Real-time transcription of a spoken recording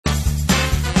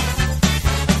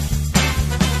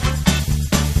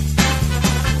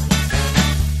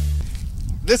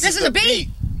This is the beat.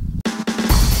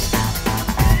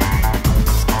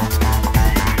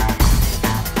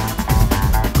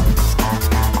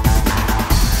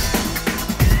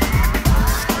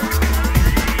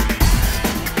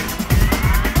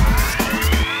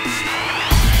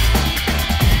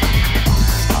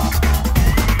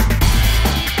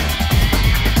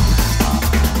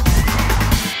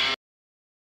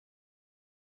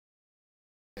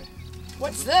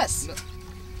 What's this?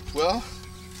 Well,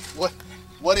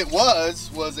 what it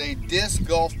was a disc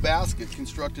golf basket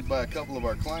constructed by a couple of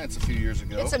our clients a few years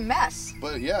ago. It's a mess.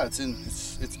 But yeah,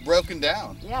 it's broken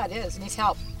down. Yeah, it is. It needs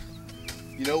help.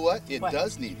 You know what? It What?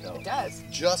 does need help. It does.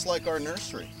 Just like our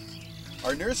nursery.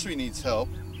 Our nursery needs help,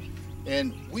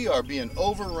 and we are being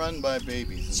overrun by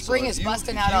babies. And Spring so is if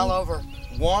busting if out you all over.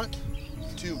 Want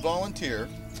to volunteer?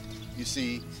 You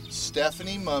see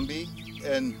Stephanie Mumby,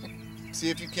 and see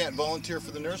if you can't volunteer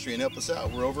for the nursery and help us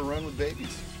out. We're overrun with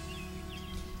babies.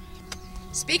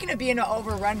 Speaking of being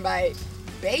overrun by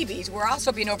babies, we're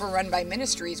also being overrun by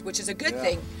ministries, which is a good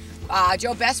thing.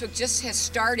 Joe Bestwick just has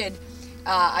started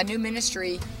a new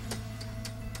ministry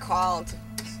called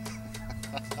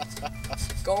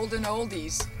Golden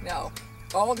Oldies. No,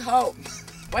 Old Hope.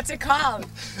 What's it called?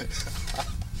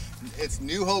 It's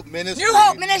New Hope Ministries. New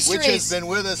Hope Ministries, which has been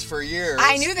with us for years.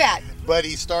 I knew that. But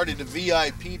he started a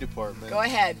VIP department. Go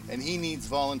ahead. And he needs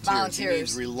volunteers. He Volunteers.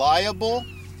 needs reliable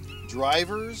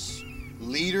drivers,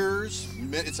 leaders.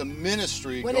 It's a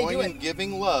ministry What are they going doing? and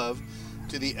giving love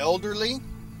to the elderly,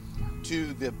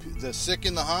 to the sick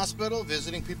in the hospital,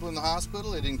 visiting people in the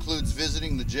hospital. It includes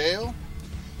visiting the jail,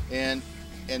 and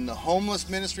the homeless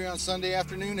ministry on Sunday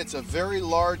afternoon. It's a very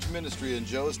large ministry, and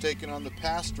Joe has taken on the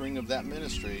pastoring of that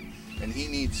ministry, and he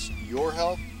needs your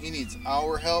help. He needs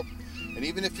our help. And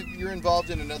even if you're involved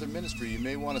in another ministry, you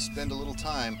may want to spend a little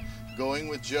time going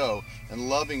with Joe and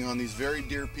loving on these very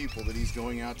dear people that he's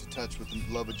going out to touch with the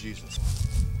love of Jesus.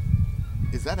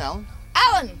 Is that Alan?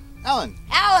 Alan! Alan!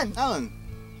 Alan! Alan!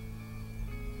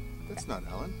 That's not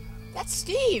Alan. That's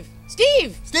Steve!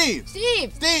 Steve! Steve!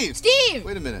 Steve! Steve! Steve!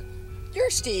 Wait a minute. You're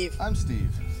Steve. I'm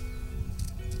Steve.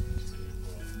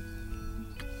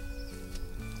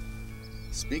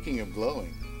 Speaking of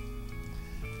glowing,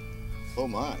 oh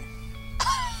my.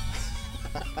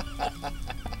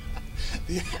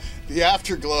 The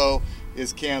afterglow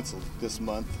is canceled this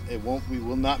month. We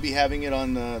will not be having it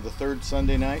on the third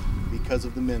Sunday night because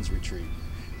of the men's retreat.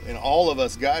 And all of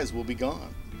us guys will be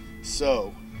gone.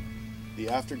 So the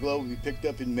afterglow will be picked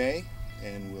up in May,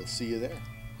 and we'll see you there.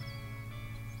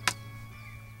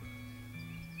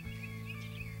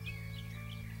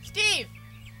 Steve!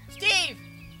 Steve!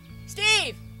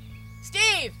 Steve!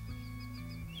 Steve!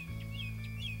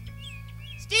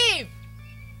 Steve!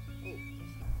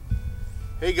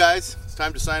 Hey guys, it's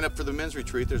time to sign up for the men's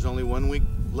retreat. There's only 1 week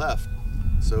left.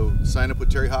 So sign up with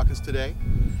Terry Hawkins today.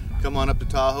 Come on up to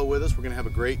Tahoe with us. We're going to have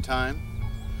a great time.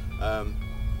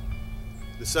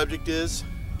 The subject is,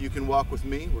 you can walk with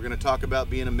me. We're going to talk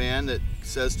about being a man that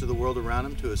says to the world around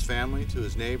him, to his family, to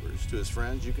his neighbors, to his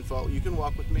friends, you can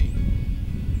walk with me.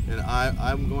 And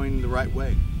I'm going the right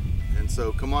way. And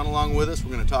so come on along with us.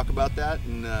 We're going to talk about that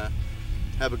and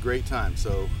have a great time.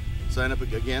 So sign up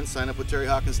with Terry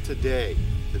Hawkins today.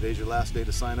 Today's your last day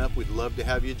to sign up. We'd love to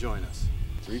have you join us.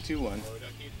 3, 2, 1.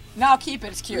 No, keep it.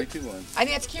 It's cute. 3, 2, 1. I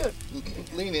think it's cute.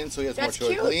 Lean in so he has That's more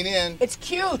choice. cute. Lean in. It's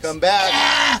cute. Come back.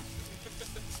 Ah!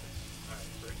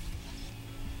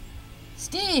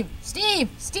 Steve! Steve!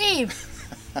 Steve!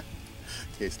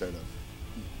 Okay, start up.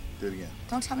 Do it again.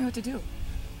 Don't tell me what to do.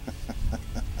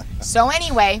 So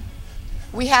anyway,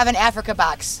 we have an Africa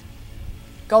box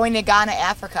going to Ghana,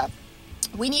 Africa.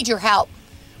 We need your help.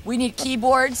 We need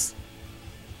keyboards,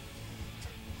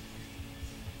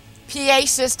 PA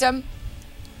system.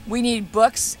 We need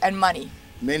books and money.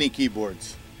 Many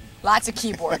keyboards. Lots of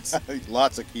keyboards.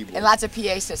 Lots of keyboards. And lots of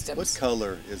PA systems. What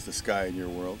color is the sky in your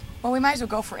world? Well, we might as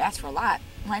well ask for a lot.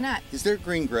 Why not? Is there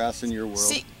green grass in your world?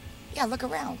 See, yeah, look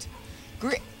around.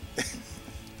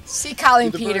 See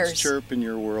Colleen Do the Peters. birds chirp in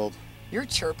your world? You're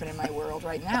chirping in my world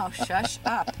right now. Shush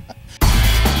up.